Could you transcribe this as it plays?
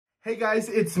Hey guys,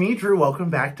 it's me, Drew.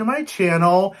 Welcome back to my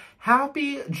channel.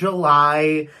 Happy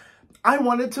July. I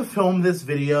wanted to film this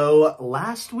video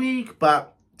last week,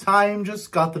 but time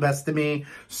just got the best of me.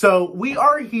 So we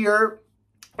are here.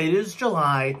 It is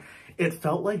July. It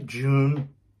felt like June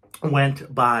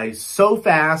went by so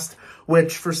fast,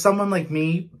 which for someone like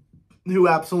me who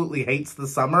absolutely hates the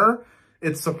summer,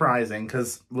 it's surprising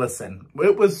because listen,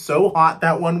 it was so hot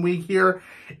that one week here.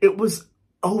 It was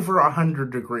over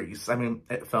 100 degrees. I mean,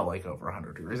 it felt like over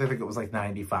 100 degrees. I think it was like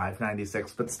 95,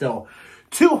 96, but still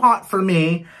too hot for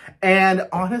me. And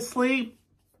honestly,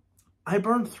 I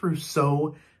burned through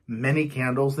so many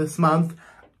candles this month.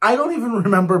 I don't even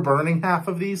remember burning half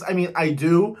of these. I mean, I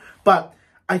do, but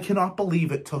I cannot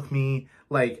believe it took me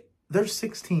like, there's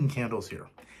 16 candles here.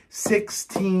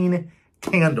 16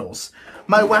 candles.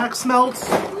 My wax melts,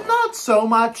 not so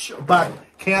much, but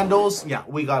candles, yeah,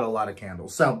 we got a lot of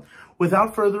candles. So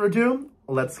without further ado,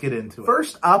 let's get into it.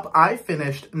 First up, I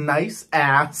finished Nice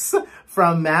Ass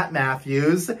from Matt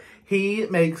Mathews. He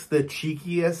makes the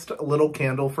cheekiest little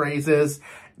candle phrases.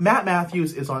 Matt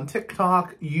Mathews is on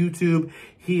TikTok, YouTube.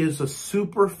 He is a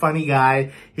super funny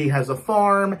guy. He has a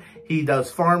farm. He does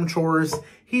farm chores.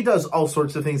 He does all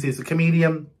sorts of things. He's a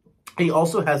comedian. He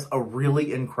also has a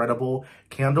really incredible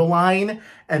candle line,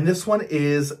 and this one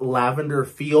is Lavender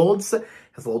Fields.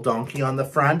 Has a little donkey on the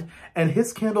front, and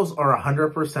his candles are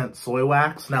 100% soy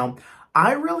wax. Now,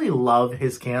 I really love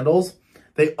his candles.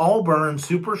 They all burn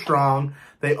super strong.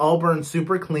 They all burn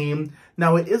super clean.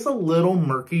 Now, it is a little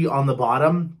murky on the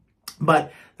bottom,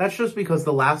 but that's just because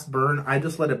the last burn, I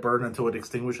just let it burn until it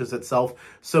extinguishes itself.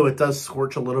 So it does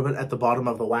scorch a little bit at the bottom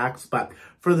of the wax, but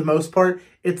for the most part,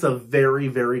 it's a very,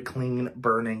 very clean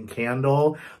burning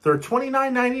candle. They're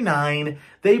 $29.99.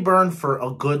 They burn for a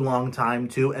good long time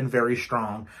too, and very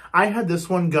strong. I had this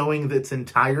one going its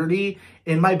entirety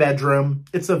in my bedroom.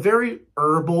 It's a very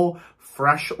herbal,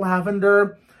 fresh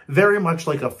lavender, very much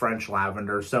like a French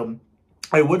lavender. So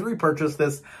I would repurchase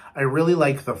this. I really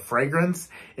like the fragrance.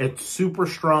 It's super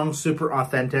strong, super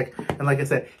authentic. And like I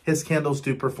said, his candles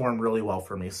do perform really well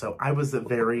for me. So I was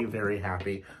very, very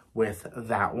happy with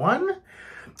that one.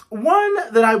 One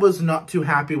that I was not too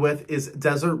happy with is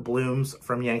Desert Blooms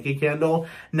from Yankee Candle.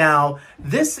 Now,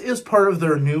 this is part of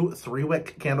their new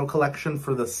 3-wick candle collection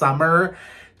for the summer,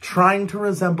 trying to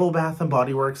resemble Bath &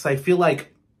 Body Works. I feel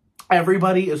like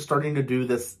everybody is starting to do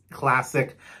this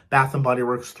classic Bath & Body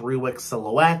Works 3-wick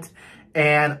silhouette.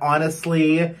 And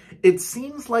honestly, it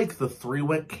seems like the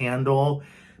 3-wick candle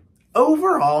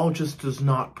overall just does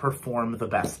not perform the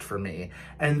best for me.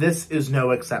 And this is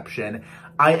no exception.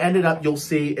 I ended up, you'll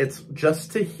see, it's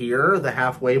just to here, the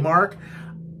halfway mark.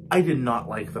 I did not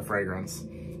like the fragrance.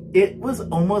 It was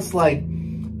almost like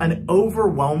an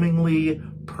overwhelmingly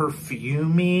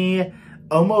perfumey,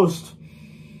 almost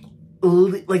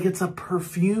like it's a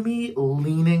perfumey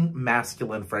leaning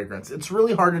masculine fragrance. It's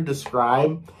really hard to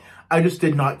describe. I just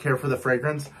did not care for the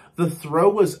fragrance. The throw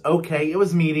was okay. It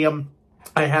was medium.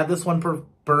 I had this one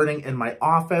burning in my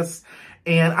office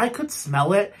and I could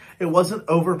smell it. It wasn't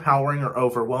overpowering or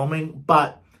overwhelming,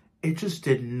 but it just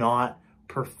did not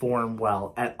perform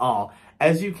well at all.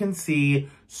 As you can see,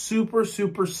 super,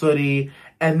 super sooty.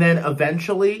 And then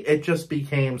eventually it just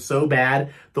became so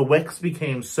bad. The wicks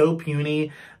became so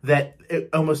puny that it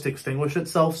almost extinguished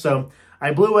itself. So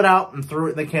I blew it out and threw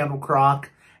it in the candle crock,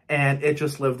 and it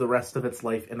just lived the rest of its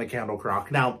life in the candle crock.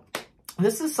 Now,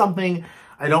 this is something,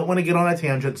 I don't want to get on a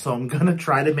tangent, so I'm going to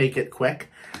try to make it quick.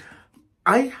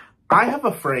 I have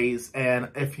a phrase, and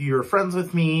if you're friends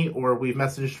with me or we've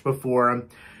messaged before,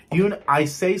 I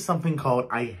say something called,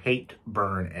 I hate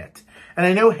burn it. And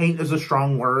I know hate is a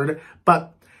strong word,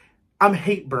 but I'm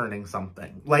hate burning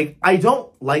something. Like, I don't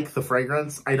like the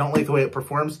fragrance. I don't like the way it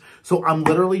performs. So I'm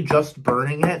literally just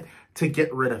burning it to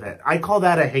get rid of it. I call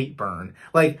that a hate burn.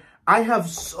 Like, I have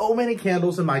so many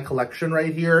candles in my collection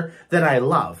right here that I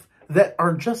love that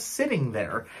are just sitting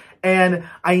there. And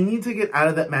I need to get out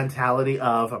of that mentality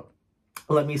of,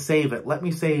 let me save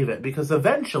it, because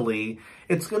eventually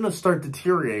it's going to start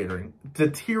deteriorating.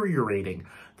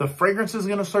 The fragrance is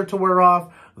going to start to wear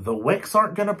off. The wicks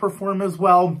aren't going to perform as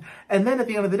well. And then at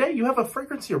the end of the day, you have a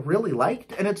fragrance you really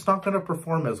liked and it's not going to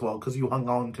perform as well because you hung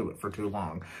on to it for too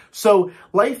long. So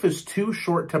life is too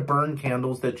short to burn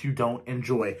candles that you don't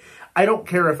enjoy. I don't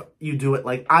care if you do it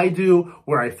like I do,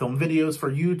 where I film videos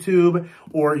for YouTube,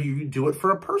 or you do it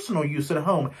for a personal use at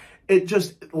home.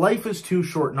 Life is too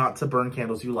short not to burn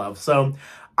candles you love. So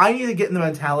I need to get in the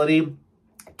mentality.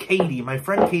 Katie, my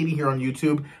friend Katie here on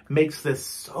YouTube, makes this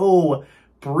so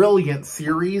brilliant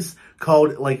series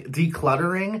called like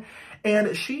Decluttering.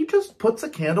 and she just puts a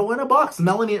candle in a box.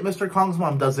 Melanie at Mr. Kong's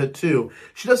Mom does it too.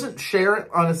 She doesn't share it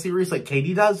on a series like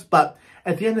Katie does, but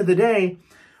at the end of the day,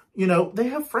 you know, they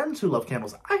have friends who love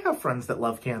candles. I have friends that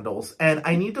love candles, and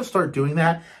I need to start doing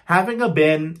that. Having a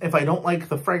bin, if I don't like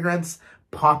the fragrance,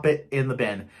 pop it in the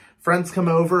bin. Friends come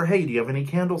over, hey, do you have any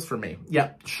candles for me?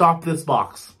 Yep, shop this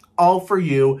box. All for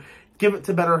you. Give it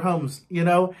to Better Homes. You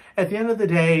know, at the end of the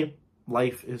day,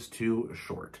 life is too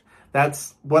short.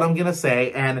 That's what I'm going to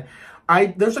say. And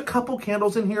there's a couple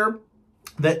candles in here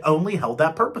that only held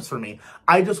that purpose for me.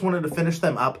 I just wanted to finish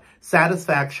them up.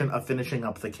 Satisfaction of finishing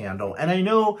up the candle. And I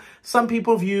know some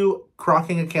people view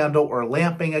crocking a candle or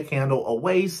lamping a candle a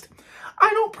waste. I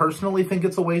don't personally think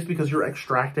it's a waste because you're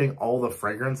extracting all the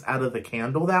fragrance out of the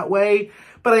candle that way,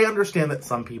 but I understand that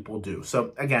some people do.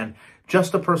 So again,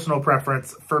 just a personal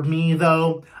preference. For me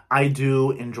though, I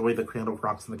do enjoy the candle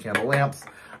crocks and the candle lamps.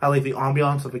 I like the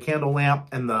ambiance of a candle lamp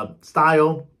and the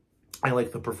style. I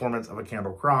like the performance of a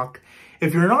candle crock.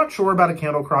 If you're not sure about a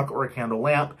candle crock or a candle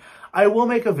lamp, I will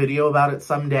make a video about it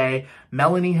someday.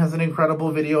 Melanie has an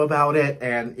incredible video about it,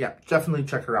 and yeah, definitely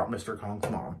check her out, Mr. Kong's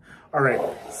Mom. All right,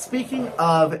 speaking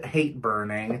of hate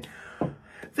burning,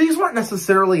 these weren't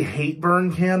necessarily hate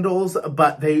burn candles,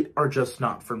 but they are just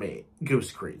not for me.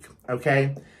 Goose Creek,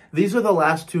 okay? These are the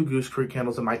last 2 Goose Creek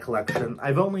candles in my collection.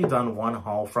 I've only done 1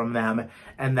 haul from them,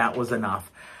 and that was enough.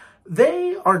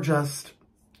 They are just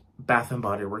Bath &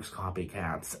 Body Works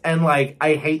copycats. And like,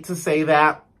 I hate to say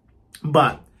that,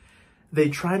 but they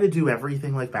try to do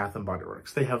everything like Bath & Body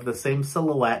Works. They have the same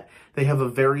silhouette. They have a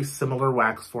very similar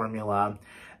wax formula.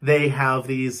 They have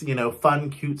these, you know, fun,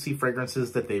 cutesy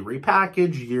fragrances that they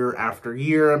repackage year after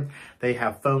year. They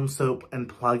have foam soap and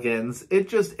plugins. It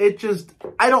just,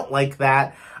 I don't like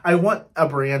that. I want a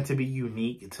brand to be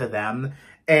unique to them.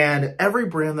 And every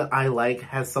brand that I like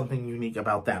has something unique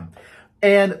about them.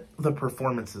 And the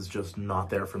performance is just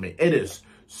not there for me. It is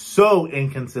so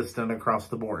inconsistent across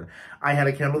the board. I had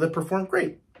a candle that performed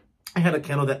great. I had a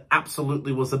candle that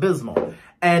absolutely was abysmal.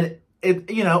 And it,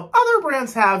 you know, other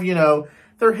brands have, you know,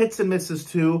 their hits and misses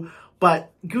too,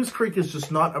 but Goose Creek is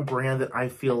just not a brand that I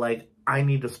feel like I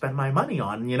need to spend my money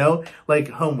on, you know, like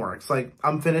Homeworks. Like,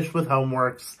 I'm finished with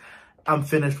Homeworks. I'm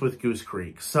finished with Goose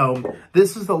Creek. So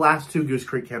this is the last 2 Goose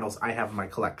Creek candles I have in my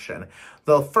collection.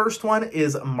 The first one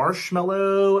is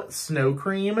Marshmallow Snow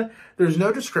Cream. There's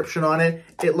no description on it.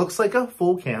 It looks like a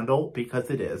full candle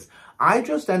because it is. I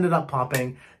just ended up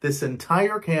popping this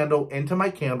entire candle into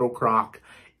my candle crock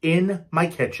in my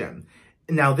kitchen.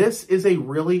 Now, this is a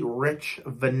really rich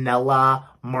vanilla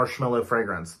marshmallow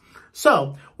fragrance.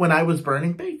 So when I was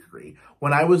burning bakery,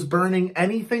 when I was burning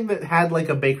anything that had like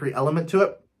a bakery element to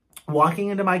it, walking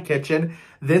into my kitchen,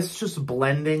 this just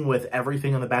blending with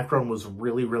everything in the background was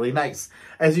really, really nice.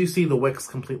 As you see, the wicks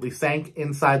completely sank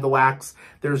inside the wax.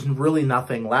 There's really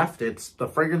nothing left. The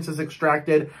fragrance is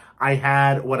extracted. I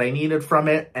had what I needed from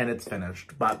it and it's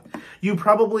finished. But you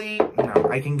probably, no,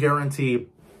 I can guarantee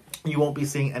you won't be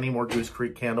seeing any more Goose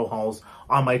Creek candle hauls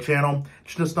on my channel.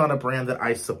 It's just not a brand that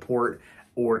I support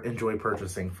or enjoy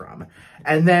purchasing from.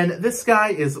 And then this guy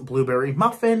is Blueberry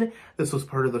Muffin. This was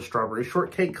part of the Strawberry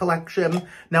Shortcake collection.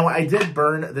 Now, I did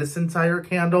burn this entire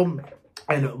candle,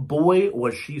 and boy,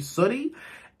 was she sooty.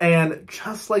 And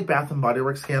just like Bath & Body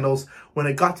Works candles, when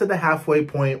it got to the halfway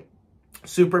point,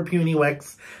 super puny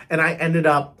wicks, and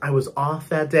I was off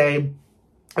that day.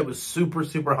 It was super,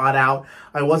 super hot out.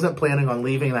 I wasn't planning on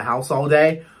leaving the house all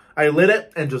day. I lit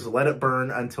it and just let it burn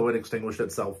until it extinguished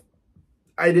itself.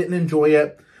 I didn't enjoy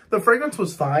it. The fragrance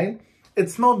was fine. It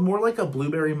smelled more like a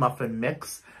blueberry muffin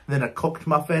mix than a cooked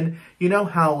muffin. You know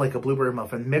how like a blueberry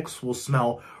muffin mix will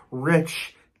smell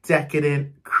rich,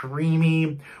 decadent,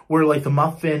 creamy, where like the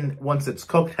muffin, once it's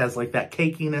cooked, has like that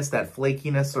cakiness, that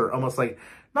flakiness, or almost like,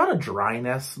 not a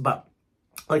dryness, but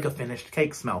like a finished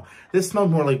cake smell. This smelled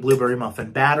more like blueberry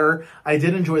muffin batter. I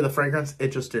did enjoy the fragrance. It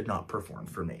just did not perform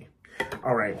for me.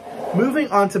 All right, moving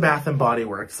on to Bath & Body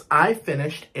Works. I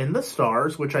finished In the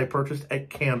Stars, which I purchased at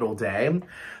Candle Day.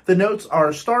 The notes are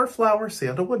Starflower,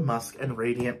 Sandalwood Musk, and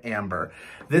Radiant Amber.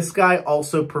 This guy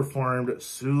also performed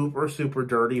super, super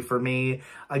dirty for me.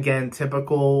 Again,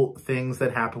 typical things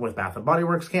that happen with Bath & Body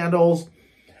Works candles.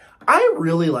 I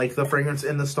really like the fragrance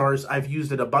In the Stars. I've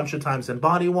used it a bunch of times in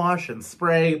body wash and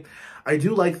spray. I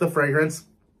do like the fragrance.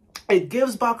 It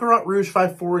gives Baccarat Rouge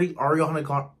 540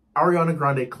 Ariana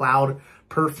Grande Cloud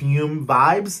perfume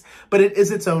vibes, but it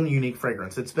is its own unique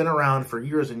fragrance. It's been around for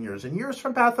years and years and years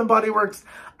from Bath & Body Works.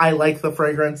 I like the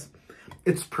fragrance.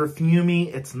 It's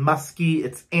perfumey, it's musky,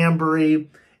 it's ambery.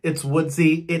 It's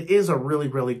woodsy. It is a really,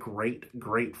 really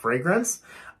great fragrance.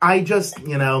 I just,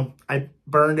 you know, I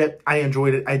burned it. I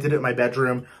enjoyed it. I did it in my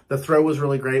bedroom. The throw was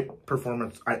really great.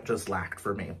 Performance, I just lacked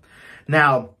for me.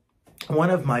 Now,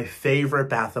 one of my favorite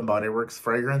Bath & Body Works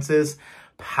fragrances,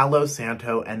 Palo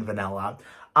Santo and Vanilla.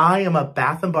 I am a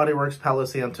Bath & Body Works Palo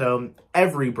Santo,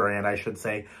 every brand I should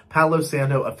say, Palo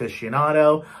Santo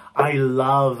aficionado. I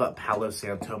love Palo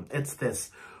Santo. It's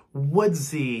this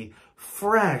woodsy,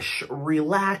 fresh,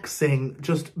 relaxing,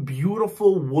 just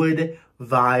beautiful wood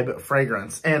vibe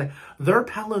fragrance. And their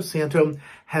Palo Santo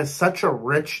has such a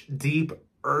rich, deep,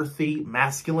 earthy,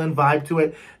 masculine vibe to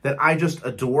it that I just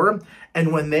adore.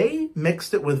 And when they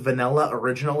mixed it with vanilla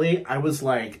originally, I was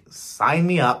like, sign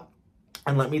me up.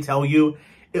 And let me tell you,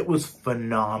 it was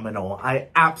phenomenal. I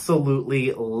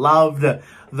absolutely loved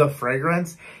the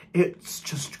fragrance. It's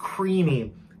just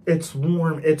creamy. It's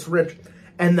warm. It's rich.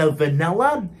 And the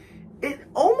vanilla, it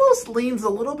almost leans a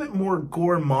little bit more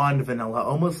gourmand vanilla,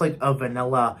 almost like a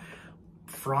vanilla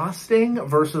frosting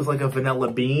versus like a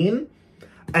vanilla bean.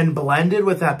 And blended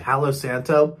with that Palo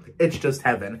Santo, it's just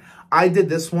heaven. I did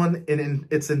this one in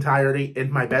its entirety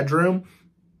in my bedroom.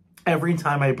 Every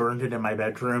time I burned it in my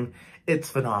bedroom, it's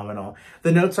phenomenal.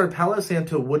 The notes are Palo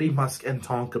Santo, woody musk, and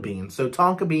tonka bean. So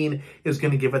tonka bean is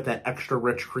going to give it that extra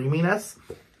rich creaminess.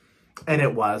 And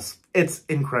it was. It's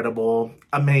incredible.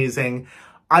 Amazing.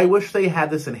 I wish they had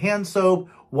this in hand soap,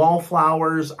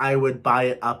 wallflowers. I would buy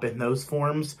it up in those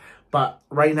forms. But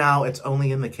right now, it's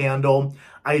only in the candle.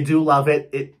 I do love it.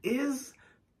 It is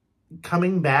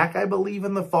coming back, I believe,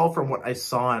 in the fall from what I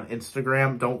saw on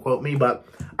Instagram. Don't quote me, but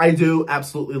I do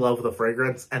absolutely love the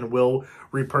fragrance and will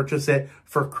repurchase it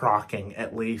for crocking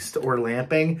at least, or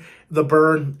lamping. The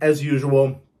burn, as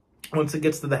usual, once it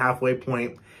gets to the halfway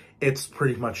point, it's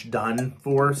pretty much done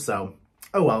for, so,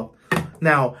 oh well.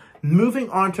 Now, moving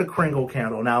on to Kringle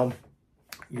Candle. Now,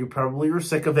 you probably are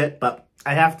sick of it, but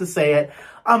I have to say it.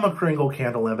 I'm a Kringle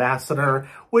Candle ambassador,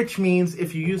 which means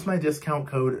if you use my discount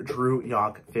code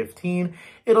DrewYauch15,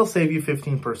 it'll save you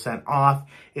 15% off.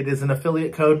 It is an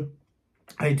affiliate code.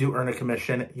 I do earn a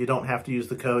commission. You don't have to use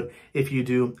the code. If you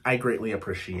do, I greatly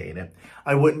appreciate it.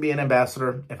 I wouldn't be an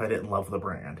ambassador if I didn't love the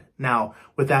brand. Now,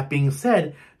 with that being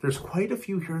said, there's quite a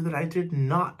few here that I did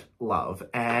not love.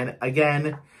 And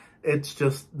again, it's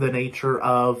just the nature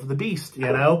of the beast,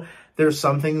 you know? There's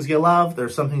some things you love,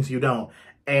 there's some things you don't.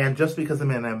 And just because I'm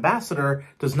an ambassador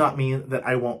does not mean that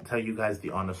I won't tell you guys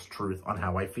the honest truth on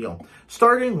how I feel.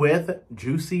 Starting with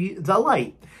Juicy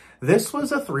Delight. This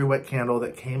was a 3-wick candle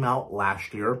that came out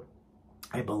last year.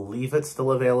 I believe it's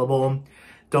still available.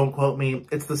 Don't quote me.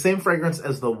 It's the same fragrance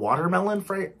as the watermelon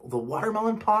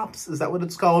pops. Is that what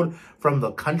it's called? From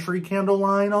the Country Candle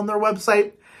line on their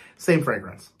website. Same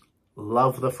fragrance.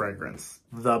 Love the fragrance.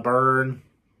 The burn,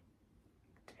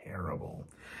 terrible.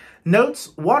 Notes,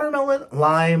 watermelon,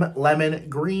 lime, lemon,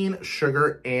 green,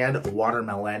 sugar, and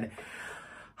watermelon.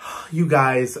 You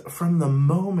guys, from the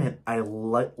moment I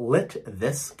lit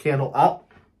this candle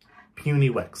up,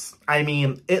 puny wicks. I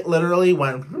mean, it literally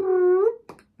went,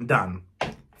 done.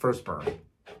 First burn.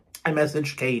 I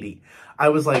messaged Katie. I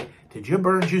was like, did you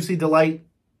burn Juicy Delight?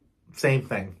 Same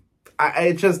thing.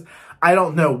 I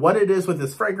don't know what it is with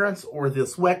this fragrance or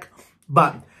this wick,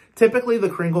 but typically the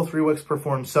Kringle 3 wicks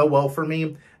perform so well for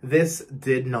me. This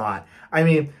did not. I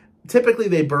mean, typically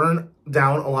they burn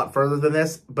down a lot further than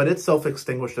this, but it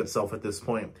self-extinguished itself at this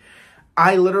point.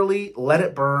 I literally let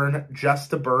it burn just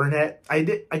to burn it. I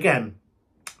did, again,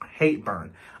 hate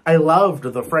burn. I loved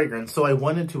the fragrance, so I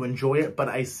wanted to enjoy it, but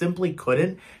I simply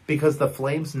couldn't because the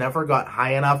flames never got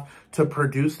high enough to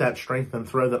produce that strength and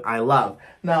throw that I love.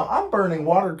 Now, I'm burning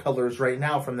watercolors right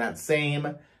now from that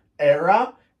same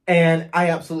era, and I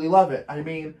absolutely love it. I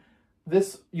mean,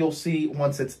 this you'll see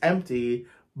once it's empty,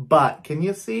 but can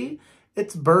you see?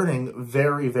 It's burning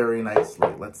very, very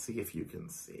nicely. Let's see if you can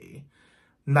see.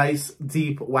 Nice,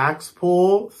 deep wax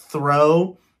pull,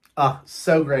 throw.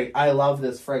 So great. I love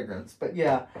this fragrance. But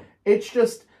yeah, it's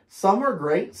just, some are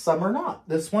great, some are not.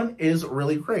 This one is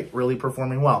really great, really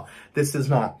performing well. This is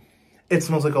not. It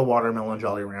smells like a watermelon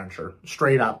Jolly Rancher,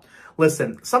 straight up.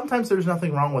 Listen, sometimes there's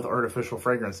nothing wrong with artificial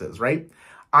fragrances, right?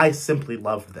 I simply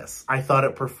loved this. I thought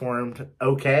it performed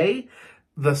okay.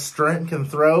 The strength and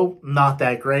throw, not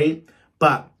that great,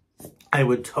 but I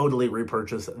would totally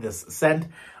repurchase this scent.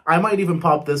 I might even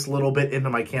pop this little bit into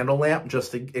my candle lamp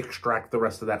just to extract the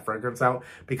rest of that fragrance out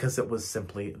because it was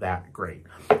simply that great.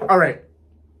 All right,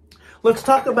 let's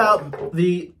talk about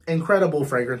the incredible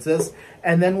fragrances,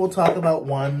 and then we'll talk about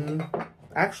one,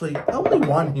 actually only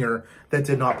one here that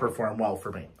did not perform well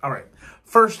for me. All right,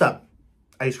 first up,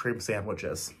 ice cream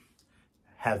sandwiches.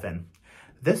 Heaven.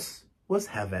 This was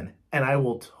heaven, and I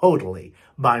will totally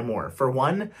buy more. For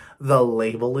one, the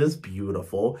label is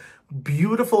beautiful.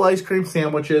 Beautiful ice cream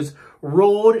sandwiches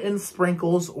rolled in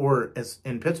sprinkles, or as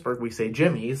in Pittsburgh we say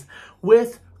jimmies,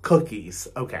 with cookies.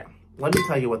 Okay, let me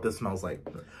tell you what this smells like.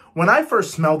 When I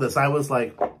first smelled this, I was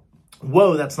like,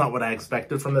 whoa, that's not what I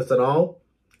expected from this at all.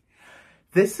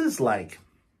 This is like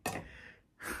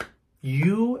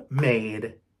you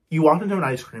walked into an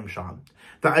ice cream shop.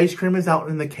 The ice cream is out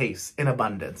in the case in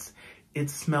abundance. It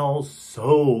smells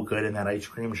so good in that ice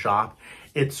cream shop.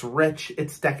 It's rich,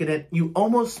 it's decadent. You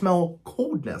almost smell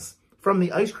coldness from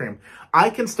the ice cream. I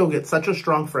can still get such a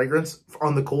strong fragrance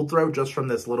on the cold throw just from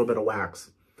this little bit of wax.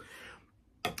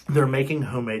 They're making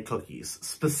homemade cookies,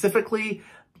 specifically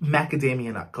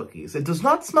macadamia nut cookies. It does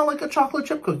not smell like a chocolate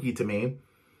chip cookie to me.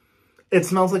 It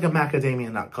smells like a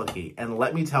macadamia nut cookie. And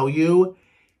let me tell you,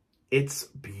 it's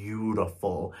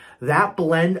beautiful. That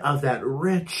blend of that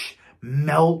rich,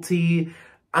 melty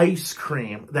ice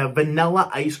cream, that vanilla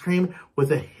ice cream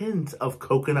with a hint of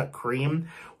coconut cream,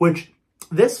 which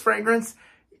this fragrance,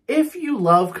 if you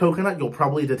love coconut, you'll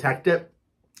probably detect it.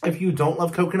 If you don't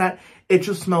love coconut, it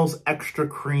just smells extra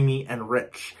creamy and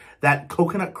rich. That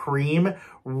coconut cream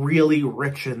really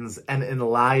richens and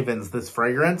enlivens this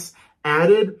fragrance.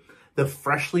 Added the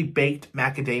freshly baked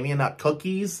macadamia nut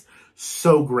cookies,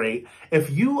 so great. If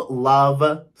you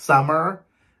love summer,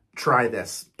 try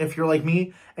this. If you're like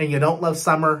me and you don't love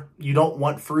summer, you don't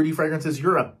want fruity fragrances,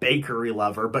 you're a bakery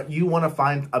lover, but you want to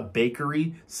find a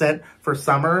bakery scent for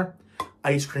summer,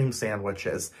 ice cream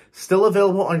sandwiches. Still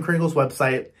available on Kringle's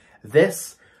website.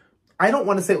 This, I don't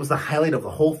want to say it was the highlight of the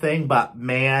whole thing, but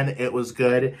man, it was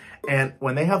good. And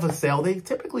when they have a sale, they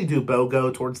typically do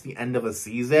BOGO towards the end of a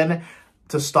season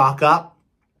to stock up.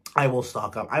 I will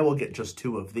stock up. I will get just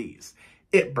 2 of these.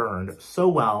 It burned so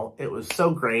well. It was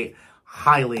so great.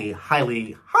 Highly,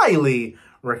 highly, highly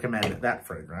recommend that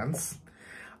fragrance.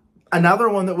 Another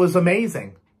one that was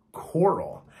amazing,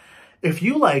 Coral. If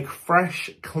you like fresh,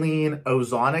 clean,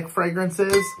 ozonic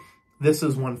fragrances, this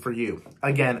is one for you.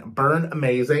 Again, burn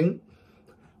amazing.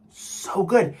 So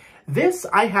good. This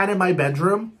I had in my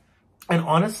bedroom, and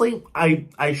honestly,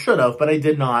 I should have, but I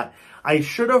did not. I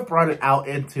should have brought it out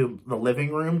into the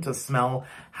living room to smell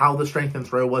how the Strength and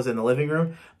Throw was in the living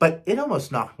room, but it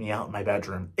almost knocked me out in my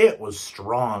bedroom. It was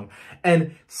strong.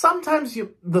 And sometimes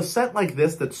the scent like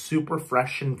this that's super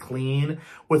fresh and clean,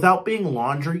 without being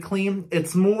laundry clean,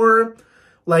 it's more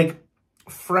like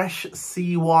fresh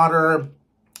seawater,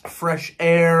 fresh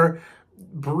air,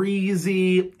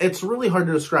 breezy. It's really hard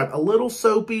to describe. A little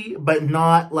soapy, but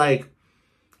not like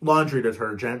laundry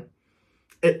detergent.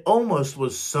 It almost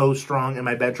was so strong in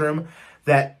my bedroom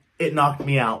that it knocked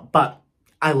me out, but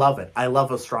I love it. I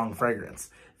love a strong fragrance.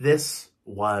 This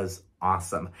was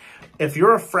awesome. If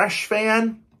you're a fresh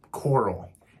fan,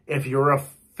 Coral. If you're a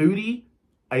foodie,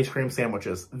 ice cream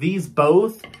sandwiches. These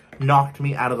both knocked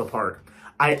me out of the park.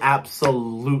 I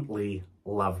absolutely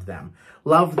loved them.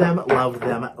 Love them, love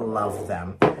them, love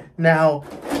them. Now,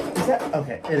 is that,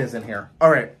 okay, it is in here.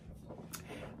 All right.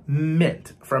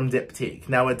 Mint from Diptyque.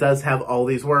 Now, it does have all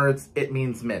these words. It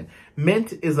means mint.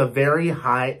 Mint is a very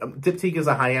high, Diptyque is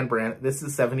a high-end brand. This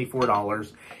is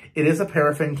 $74. It is a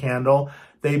paraffin candle.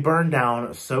 They burn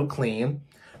down so clean.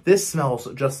 This smells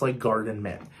just like garden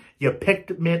mint. You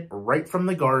picked mint right from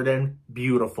the garden.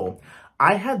 Beautiful.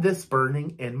 I had this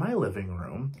burning in my living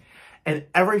room, and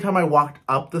every time I walked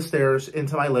up the stairs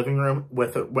into my living room,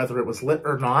 whether it was lit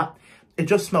or not, it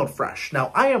just smelled fresh.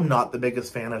 Now, I am not the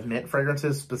biggest fan of mint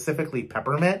fragrances, specifically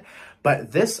peppermint,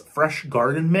 but this fresh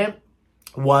garden mint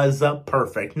was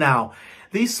perfect. Now,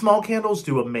 these small candles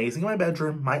do amazing in my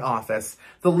bedroom, my office.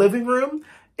 The living room,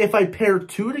 if I pair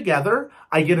 2 together,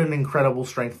 I get an incredible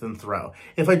Strength and Throw.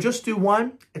 If I just do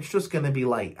one, it's just going to be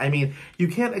light. I mean, you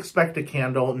can't expect a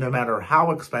candle, no matter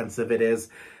how expensive it is,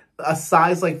 a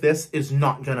size like this is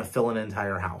not going to fill an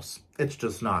entire house. It's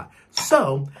just not.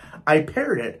 So, I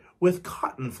paired it with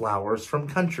Cotton Flowers from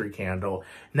Country Candle.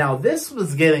 Now, this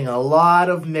was getting a lot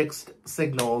of mixed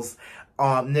signals,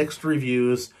 mixed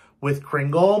reviews with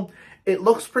Kringle. It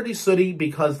looks pretty sooty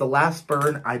because the last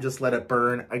burn, I just let it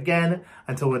burn again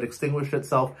until it extinguished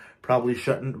itself. Probably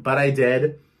shouldn't, but I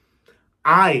did.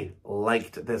 I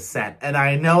liked this scent, and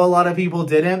I know a lot of people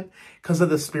didn't because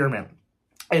of the spearmint.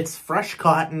 It's fresh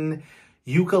cotton,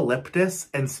 eucalyptus,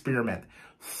 and spearmint.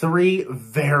 3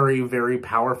 very, very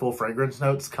powerful fragrance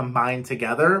notes combined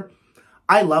together.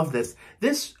 I love this.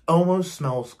 This almost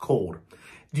smells cold.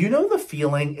 Do you know the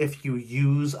feeling if you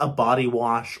use a body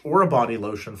wash or a body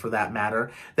lotion for that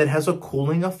matter that has a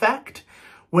cooling effect?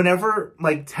 whenever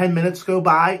like 10 minutes go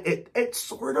by, it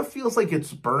sort of feels like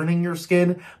it's burning your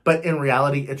skin, but in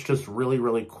reality, it's just really,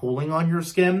 really cooling on your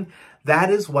skin.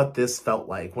 That is what this felt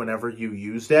like whenever you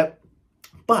used it.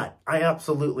 But I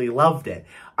absolutely loved it.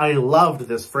 I loved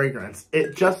this fragrance.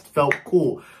 It just felt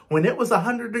cool. When it was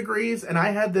 100 degrees and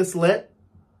I had this lit,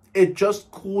 it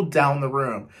just cooled down the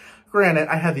room. Granted,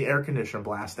 I had the air conditioner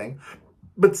blasting,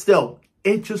 but still,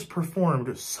 it just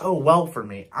performed so well for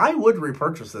me. I would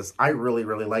repurchase this. I really,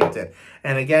 really liked it.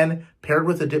 And again, paired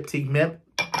with the Diptyque Mint,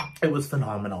 it was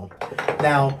phenomenal.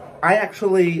 Now, I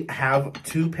actually have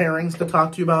 2 pairings to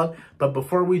talk to you about, but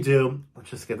before we do, let's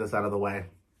just get this out of the way.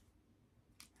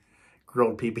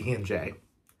 Grilled pb&j.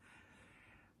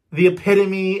 The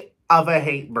epitome of a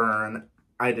hate burn.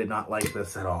 I did not like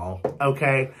this at all,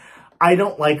 okay? I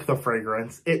don't like the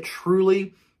fragrance. It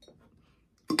truly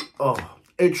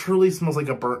smells like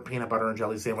a burnt peanut butter and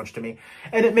jelly sandwich to me.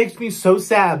 And it makes me so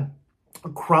sad.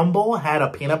 Crumble had a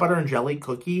peanut butter and jelly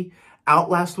cookie out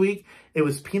last week. It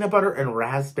was peanut butter and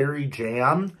raspberry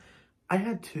jam. I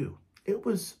had 2. It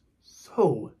was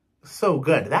so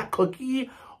good. That cookie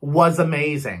was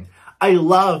amazing. I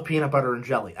love peanut butter and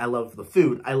jelly. I love the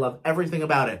food. I love everything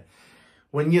about it.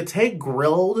 When you take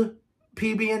grilled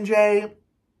pb&j,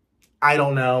 I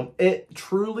don't know. It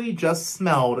truly just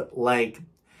smelled like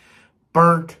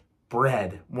burnt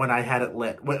bread when I had it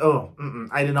lit.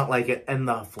 I did not like it. And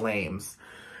the flames.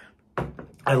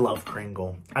 I love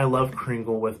Kringle. I love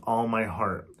Kringle with all my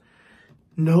heart.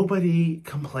 Nobody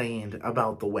complained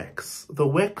about the wicks. The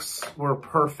wicks were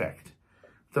perfect.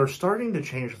 They're starting to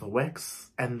change the wicks,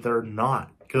 and they're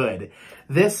not good.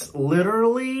 This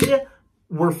literally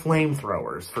were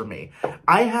flamethrowers for me.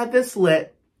 I had this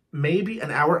lit maybe an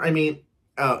hour. I mean,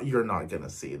 you're not going to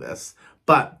see this,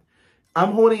 but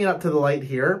I'm holding it up to the light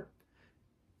here.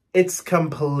 It's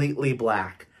completely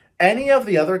black. Any of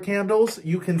the other candles,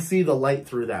 you can see the light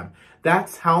through them.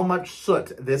 That's how much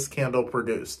soot this candle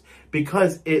produced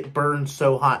because it burned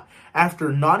so hot.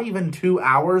 After not even 2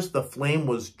 hours, the flame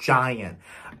was giant.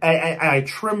 I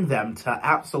trimmed them to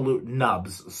absolute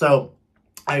nubs. So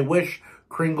I wish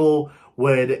Kringle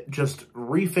would just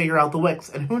refigure out the wicks.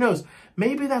 And who knows,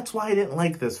 maybe that's why I didn't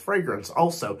like this fragrance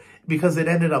also, because it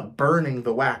ended up burning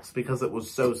the wax because it was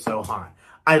so hot.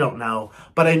 I don't know,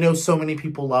 but I know so many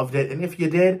people loved it. And if you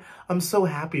did, I'm so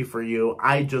happy for you.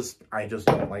 I just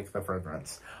don't like the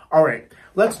fragrance. All right,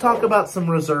 let's talk about some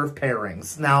reserve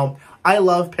pairings. Now, I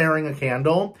love pairing a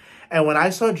candle. And when I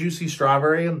saw Juicy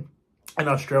Strawberry and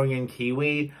Australian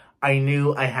Kiwi, I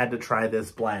knew I had to try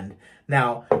this blend.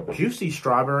 Now, Juicy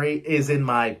Strawberry is in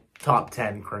my top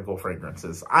 10 Kringle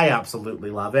fragrances. I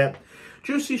absolutely love it.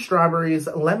 Juicy Strawberries,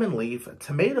 Lemon Leaf,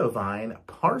 Tomato Vine,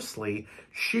 Parsley,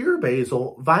 Sheer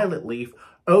Basil, Violet Leaf,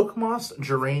 Oak Moss,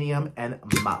 Geranium, and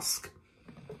Musk.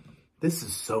 This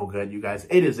is so good, you guys.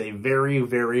 It is a very,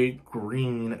 very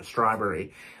green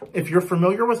strawberry. If you're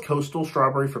familiar with Coastal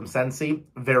Strawberry from Scentsy,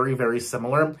 very, very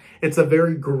similar. It's a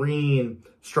very green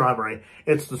strawberry.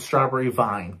 It's the strawberry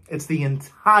vine. It's the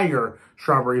entire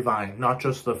strawberry vine, not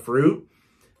just the fruit.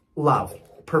 Love.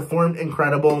 Performed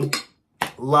incredible.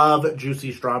 Love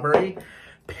Juicy Strawberry.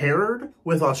 Paired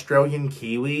with Australian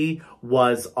Kiwi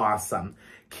was awesome.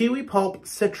 Kiwi pulp,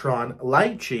 citron,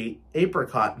 lychee,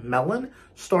 apricot, melon,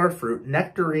 starfruit,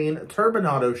 nectarine,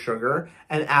 turbinado sugar,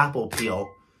 and apple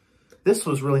peel. This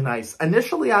was really nice.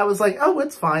 Initially, I was like, oh,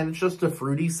 it's fine. It's just a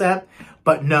fruity scent.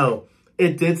 But no,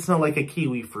 it did smell like a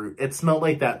kiwi fruit. It smelled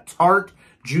like that tart,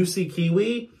 juicy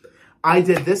kiwi. I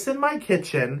did this in my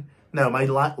kitchen. No, my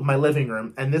living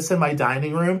room, and this in my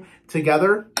dining room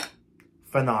together,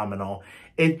 phenomenal.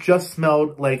 It just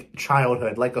smelled like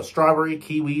childhood, like a strawberry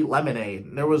kiwi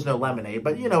lemonade. There was no lemonade,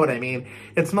 but you know what I mean.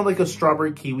 It smelled like a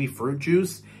strawberry kiwi fruit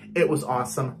juice. It was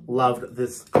awesome. Loved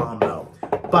this combo.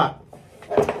 But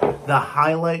the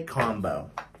highlight combo,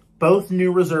 both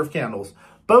new reserve candles,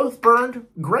 both burned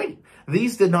great.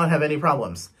 These did not have any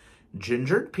problems.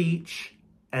 Gingered peach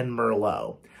and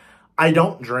Merlot. I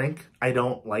don't drink. I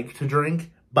don't like to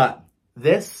drink, but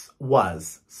this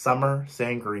was summer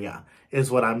sangria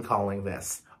is what I'm calling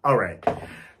this. All right.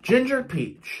 Ginger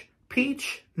peach,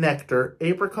 peach nectar,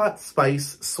 apricot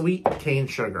spice, sweet cane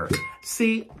sugar.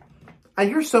 See, I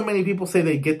hear so many people say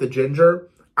they get the ginger.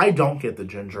 I don't get the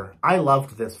ginger. I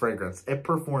loved this fragrance. It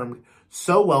performed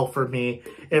so well for me.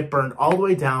 It burned all the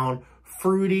way down.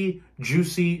 Fruity,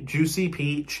 juicy, juicy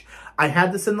peach. I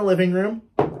had this in the living room,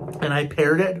 and I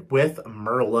paired it with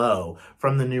Merlot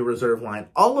from the new Reserve line.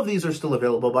 All of these are still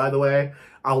available, by the way.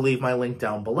 I'll leave my link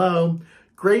down below.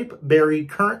 Grape, berry,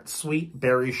 currant, sweet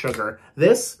berry sugar.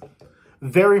 This,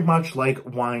 very much like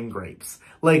wine grapes,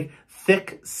 like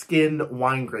thick-skinned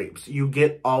wine grapes. You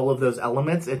get all of those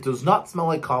elements. It does not smell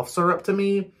like cough syrup to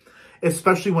me,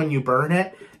 especially when you burn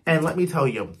it. And let me tell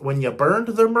you, when you burned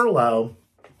the Merlot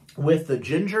with the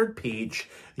gingered peach,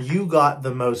 you got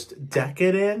the most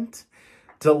decadent,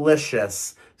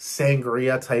 delicious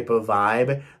sangria type of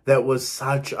vibe that was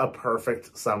such a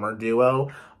perfect summer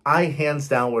duo. I hands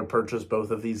down would purchase both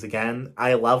of these again.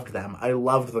 I loved them. I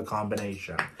loved the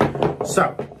combination.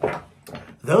 So,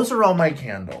 those are all my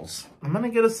candles. I'm going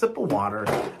to get a sip of water,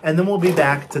 and then we'll be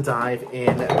back to dive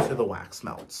into the wax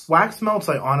melts. Wax melts,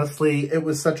 it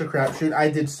was such a crapshoot. I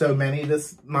did so many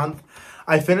this month.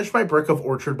 I finished my brick of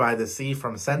Orchard by the Sea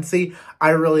from Scentsy.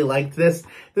 I really liked this.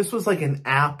 This was like an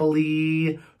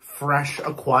apple-y, fresh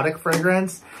aquatic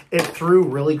fragrance. It threw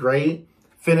really great.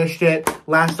 Finished it,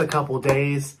 lasted a couple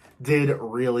days. Did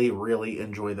really, really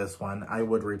enjoy this one. I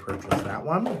would repurchase that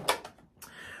one.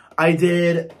 I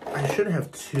should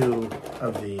have 2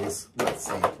 of these. Let's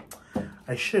see.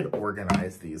 I should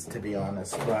organize these, to be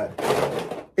honest, but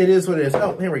it is what it is.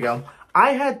 Oh, here we go.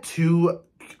 I had 2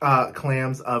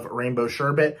 clams of Rainbow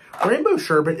Sherbet. Rainbow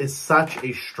Sherbet is such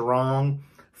a strong,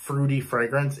 fruity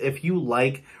fragrance. If you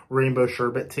like Rainbow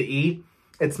Sherbet to eat,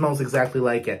 it smells exactly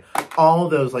like it. All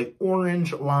those like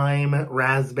orange, lime,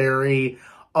 raspberry,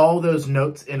 all those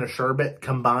notes in a sherbet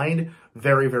combined,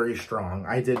 very, very strong.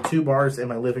 I did 2 bars in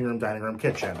my living room, dining room,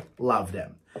 kitchen. Loved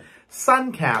it.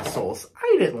 Sun Castles.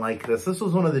 I didn't like this. This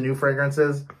was one of the new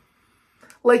fragrances.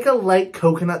 Like a light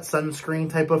coconut sunscreen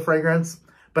type of fragrance,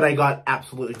 but I got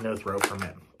absolutely no throw from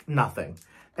it. Nothing.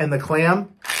 And the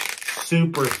clam,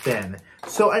 super thin.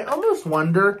 So I almost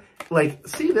wonder, like,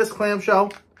 see this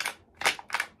clamshell?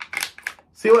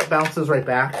 See what bounces right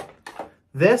back?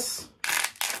 This,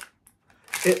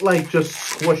 it like just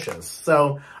squishes.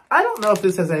 So I don't know if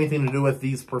this has anything to do with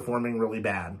these performing really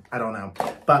bad. I don't know.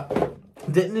 But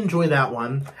didn't enjoy that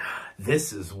one.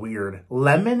 This is weird.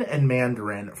 Lemon and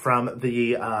Mandarin from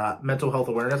the Mental Health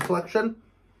Awareness Collection.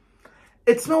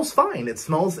 It smells fine. It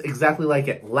smells exactly like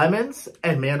it. Lemons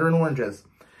and Mandarin oranges.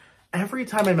 Every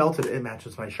time I melted it, it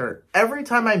matches my shirt. Every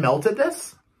time I melted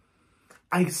this,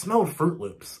 I smelled Fruit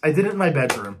Loops. I did it in my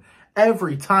bedroom.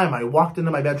 Every time I walked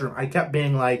into my bedroom, I kept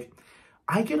being like,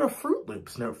 I get a Fruit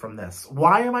Loops note from this.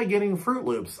 Why am I getting Fruit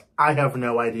Loops? I have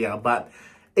no idea, but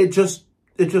it just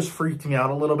freaked me out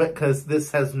a little bit because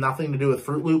this has nothing to do with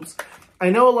Fruit Loops. I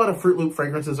know a lot of Fruit Loop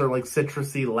fragrances are like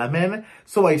citrusy lemon,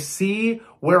 so I see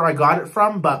where I got it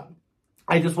from, but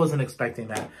I just wasn't expecting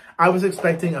that. I was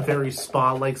expecting a very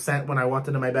spa-like scent when I walked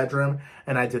into my bedroom,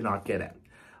 and I did not get it.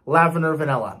 Lavender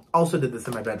Vanilla. Also did this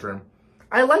in my bedroom.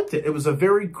 I liked it. It was a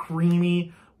very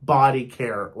creamy body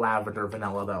care lavender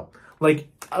vanilla, though. Like,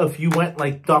 if you went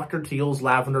like Dr. Teal's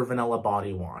Lavender Vanilla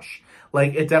Body Wash.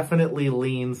 Like, it definitely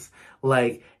leans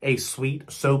like a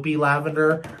sweet, soapy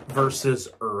lavender versus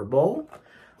herbal.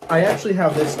 I actually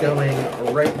have this going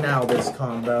right now, this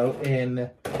combo, in...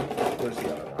 Where's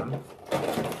the other one?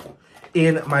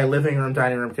 In my living room,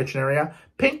 dining room, kitchen area.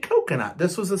 Pink Coconut.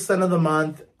 This was the scent of the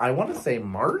month, I want to say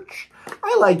March.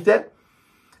 I liked it.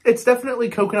 It's definitely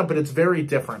coconut, but it's very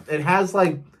different. It has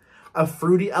like a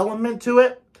fruity element to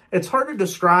it. It's hard to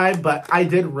describe, but I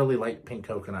did really like Pink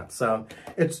Coconut. So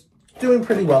it's doing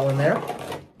pretty well in there.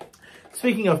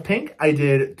 Speaking of pink, I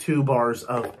did 2 bars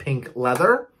of Pink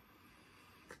Leather.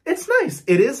 It's nice.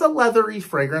 It is a leathery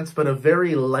fragrance, but a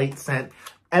very light scent.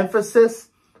 Emphasis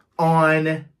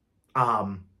on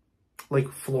like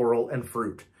floral and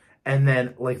fruit. And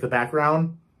then like the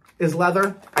background is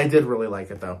leather. I did really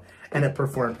like it though. And it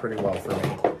performed pretty well for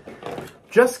me.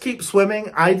 Just Keep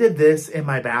Swimming. I did this in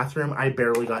my bathroom. I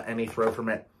barely got any throw from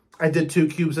it. I did 2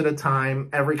 cubes at a time.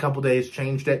 Every couple days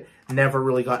changed it. Never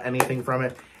really got anything from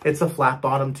it. It's a flat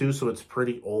bottom too, so it's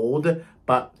pretty old.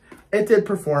 But it did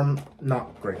perform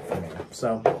not great for me.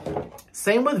 So,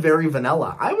 same with Very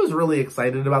Vanilla. I was really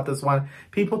excited about this one.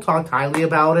 People talked highly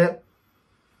about it.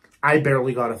 I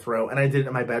barely got a throw, and I did it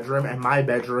in my bedroom. And my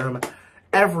bedroom,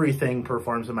 everything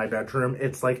performs in my bedroom.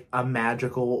 It's like a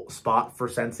magical spot for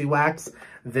Scentsy wax.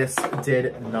 This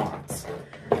did not.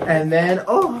 And then,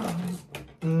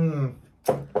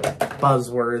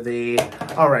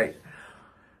 buzzworthy. All right.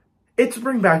 It's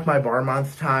Bring Back My Bar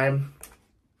month time.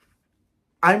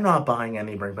 I'm not buying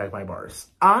any Bring Back My Bars.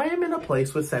 I am in a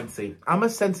place with Scentsy. I'm a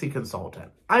Scentsy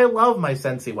consultant. I love my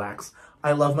Scentsy wax.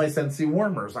 I love my Scentsy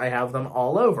warmers. I have them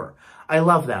all over. I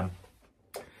love them.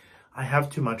 I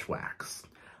have too much wax.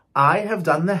 I have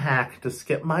done the hack to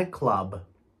skip my club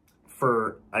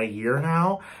for a year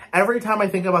now. Every time I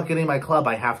think about getting my club,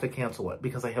 I have to cancel it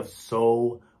because I have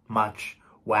so much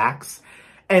wax.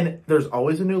 And there's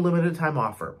always a new limited time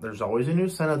offer. There's always a new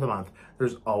scent of the month.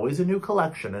 There's always a new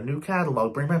collection, a new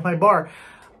catalog. Bring back my bar.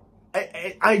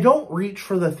 I don't reach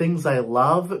for the things I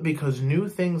love because new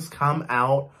things come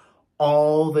out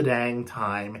all the dang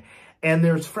time. And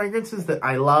there's fragrances that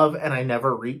I love and I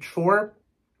never reach for.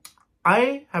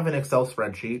 I have an Excel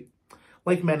spreadsheet,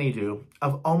 like many do,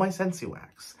 of all my Scentsy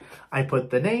wax. I put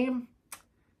the name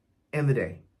and the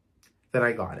day that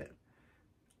I got it.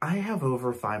 I have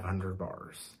over 500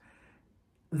 bars.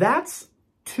 That's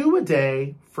 2 a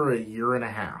day for a year and a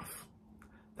half.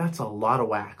 That's a lot of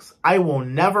wax. I will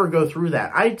never go through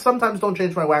that. I sometimes don't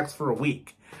change my wax for a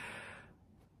week.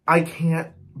 I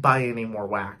can't buy any more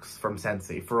wax from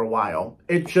Scentsy for a while.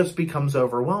 It just becomes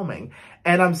overwhelming.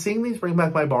 And I'm seeing these bring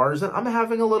back my bars and I'm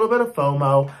having a little bit of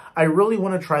FOMO. I really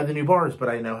want to try the new bars, but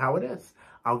I know how it is.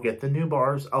 I'll get the new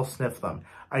bars. I'll sniff them.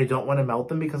 I don't want to melt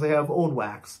them because I have old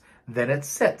wax. Then it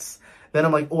sits. Then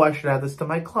I'm like, oh, I should add this to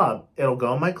my club. It'll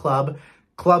go in my club.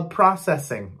 Club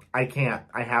processing. I can't.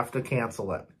 I have to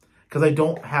cancel it because I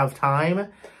don't have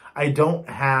time. I don't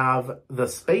have the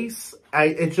space.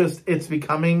 It's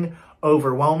becoming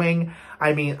overwhelming.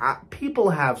 I mean, people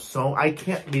have I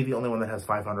can't be the only one that has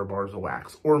 500 bars of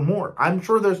wax or more. I'm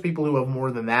sure there's people who have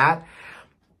more than that.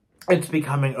 It's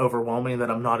becoming overwhelming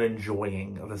that I'm not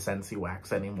enjoying the Scentsy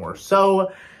wax anymore.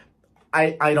 So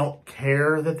I don't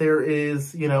care that there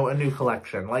is, you know, a new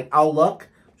collection. Like, I'll look.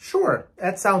 Sure,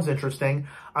 that sounds interesting.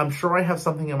 I'm sure I have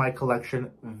something in my collection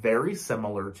very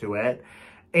similar to it.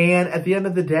 And at the end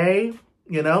of the day,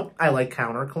 you know, I like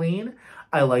counter clean.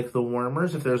 I like the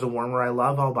warmers. If there's a warmer I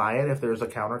love, I'll buy it. If there's a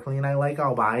counter clean I like,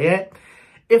 I'll buy it.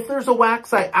 If there's a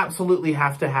wax I absolutely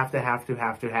have to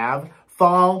have.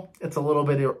 Fall, it's a little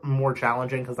bit more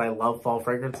challenging because I love fall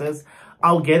fragrances.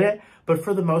 I'll get it. But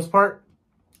for the most part,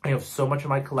 I have so much in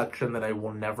my collection that I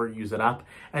will never use it up.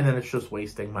 And then it's just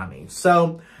wasting money.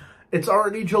 So it's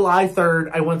already July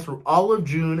 3rd. I went through all of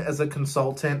June as a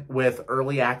consultant with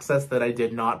early access that I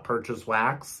did not purchase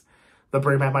wax. The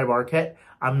Bring Back My Bar kit.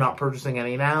 I'm not purchasing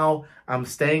any now. I'm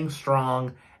staying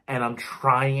strong. And I'm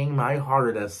trying my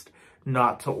hardest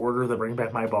not to order the Bring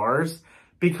Back My Bars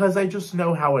because I just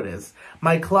know how it is.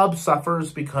 My club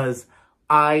suffers because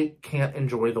I can't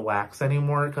enjoy the wax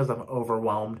anymore because I'm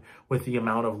overwhelmed with the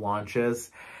amount of launches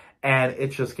and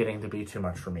it's just getting to be too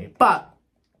much for me. But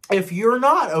if you're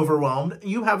not overwhelmed,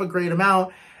 you have a great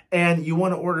amount and you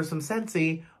want to order some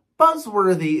Scentsy,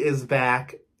 Buzzworthy is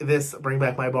back. This Bring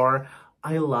Back My Bar.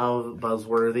 I love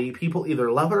Buzzworthy. People either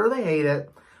love it or they hate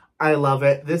it. I love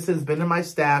it. This has been in my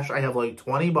stash. I have like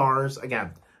 20 bars.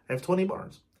 Again, I have 20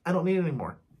 bars. I don't need any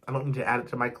more. I don't need to add it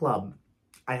to my club.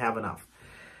 I have enough.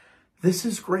 This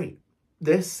is great.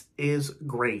 This is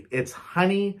great. It's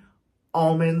honey,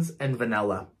 almonds, and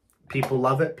vanilla. People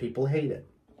love it. People hate it.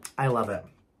 I love it.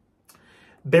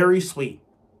 Berry sweet.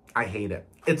 I hate it.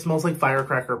 It smells like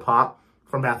Firecracker Pop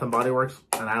from Bath & Body Works,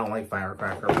 and I don't like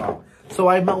Firecracker Pop. So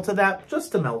I melted that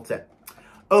just to melt it.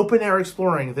 Open Air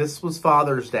Exploring. This was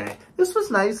Father's Day. This was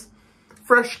nice.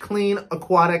 Fresh, clean,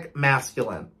 aquatic,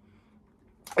 masculine.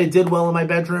 It did well in my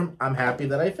bedroom. I'm happy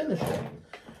that I finished it.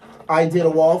 I did a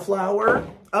wallflower.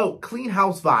 Oh, Clean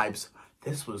House Vibes.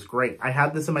 This was great. I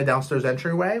had this in my downstairs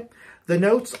entryway. The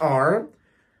notes are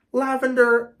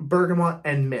lavender, bergamot,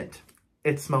 and mint.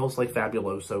 It smells like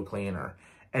Fabuloso cleaner.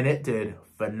 And it did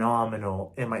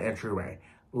phenomenal in my entryway.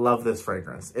 Love this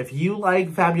fragrance. If you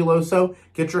like Fabuloso,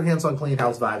 get your hands on Clean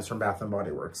House Vibes from Bath &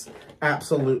 Body Works.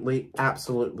 Absolutely,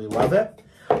 absolutely love it.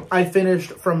 I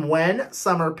finished from When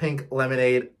Summer Pink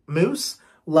Lemonade Mousse.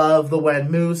 Love the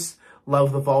When Mousse.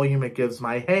 Love the volume it gives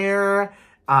my hair.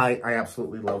 I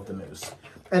absolutely love the mousse.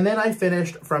 And then I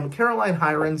finished from Caroline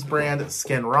Hirons brand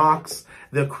Skin Rocks,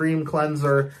 the cream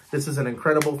cleanser. This is an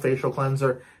incredible facial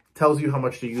cleanser. Tells you how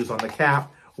much to use on the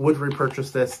cap. Would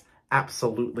repurchase this.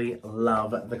 Absolutely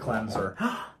love the cleanser.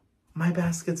 My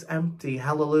basket's empty.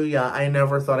 Hallelujah. I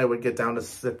never thought I would get down to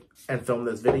sit and film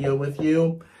this video with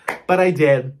you, but I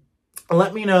did.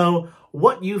 Let me know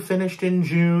what you finished in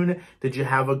June. Did you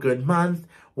have a good month?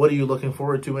 What are you looking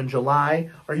forward to in July?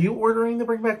 Are you ordering the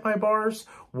Bring Back My Bars?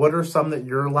 What are some that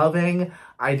you're loving?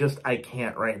 I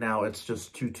can't right now. It's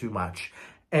just too much.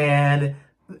 And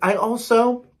I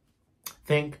also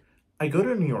think I go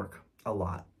to New York a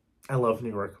lot. I love New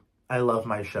York. I love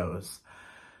my shows.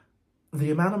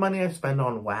 The amount of money I spend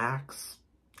on wax,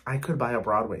 I could buy a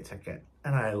Broadway ticket.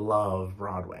 And I love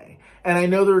Broadway. And I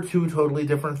know they're two totally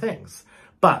different things.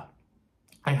 But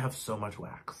I have so much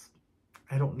wax.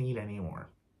 I don't need any more.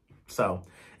 So,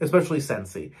 especially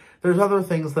Scentsy. There's other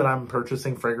things that I'm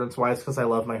purchasing fragrance-wise because I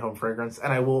love my home fragrance.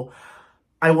 And I will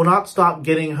not stop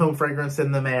getting home fragrance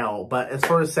in the mail. But as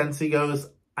far as Scentsy goes,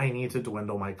 I need to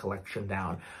dwindle my collection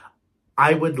down.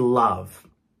 I would love,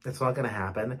 it's not going to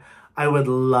happen, I would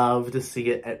love to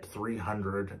see it at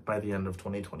 300 by the end of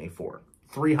 2024.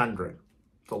 300.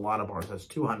 It's a lot of bars. That's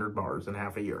 200 bars in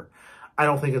half a year. I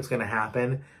don't think it's going to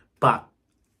happen, but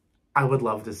I would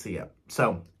love to see it.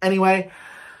 So anyway,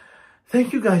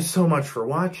 thank you guys so much for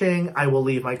watching. I will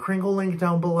leave my Kringle link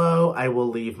down below. I will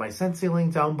leave my Scentsy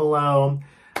link down below.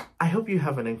 I hope you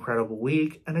have an incredible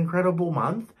week, an incredible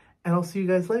month, and I'll see you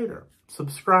guys later.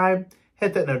 Subscribe,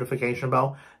 hit that notification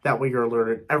bell. That way you're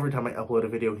alerted every time I upload a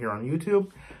video here on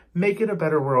YouTube. Make it a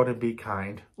better world and be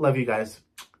kind. Love you guys.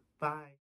 Bye.